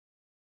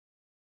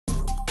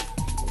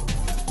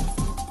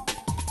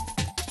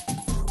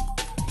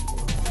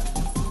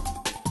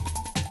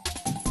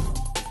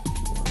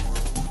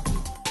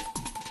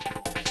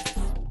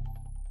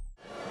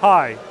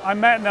Hi,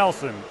 I'm Matt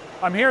Nelson.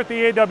 I'm here at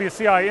the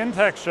AWCI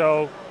INTEX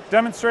show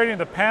demonstrating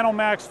the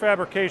PanelMax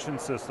fabrication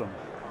system.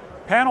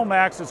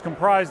 PanelMax is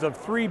comprised of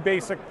three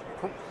basic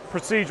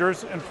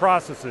procedures and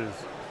processes.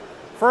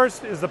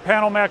 First is the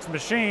PanelMax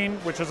machine,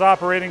 which is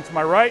operating to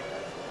my right.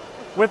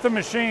 With the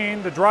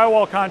machine, the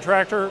drywall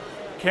contractor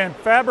can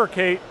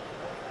fabricate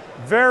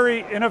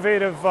very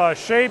innovative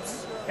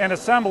shapes and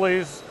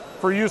assemblies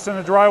for use in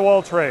the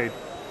drywall trade.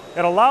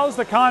 It allows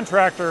the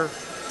contractor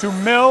to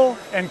mill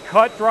and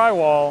cut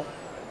drywall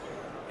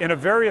in a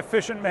very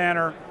efficient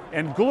manner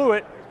and glue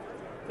it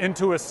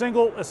into a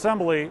single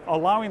assembly,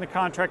 allowing the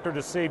contractor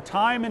to save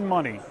time and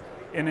money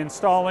in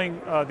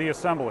installing the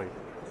assembly.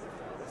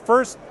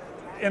 First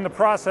in the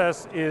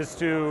process is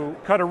to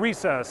cut a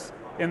recess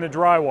in the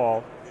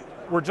drywall.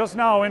 We're just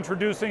now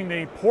introducing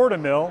the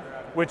PortaMill,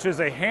 which is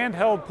a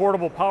handheld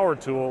portable power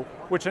tool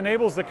which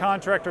enables the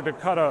contractor to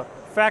cut a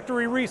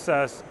factory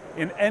recess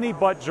in any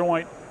butt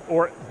joint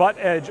or butt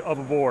edge of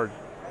a board.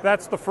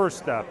 That's the first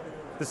step.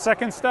 The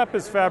second step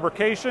is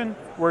fabrication,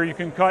 where you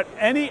can cut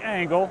any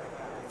angle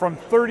from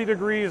 30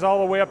 degrees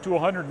all the way up to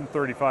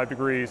 135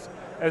 degrees,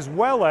 as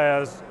well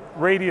as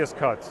radius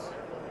cuts,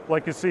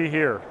 like you see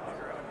here.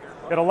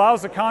 It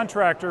allows the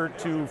contractor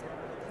to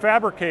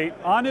fabricate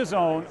on his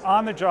own,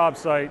 on the job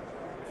site,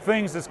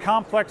 things as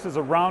complex as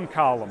a round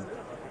column,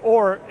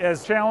 or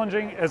as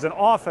challenging as an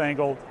off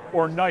angle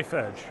or knife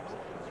edge.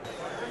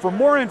 For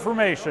more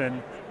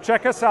information,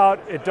 check us out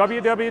at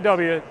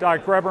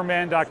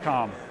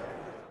www.grabberman.com.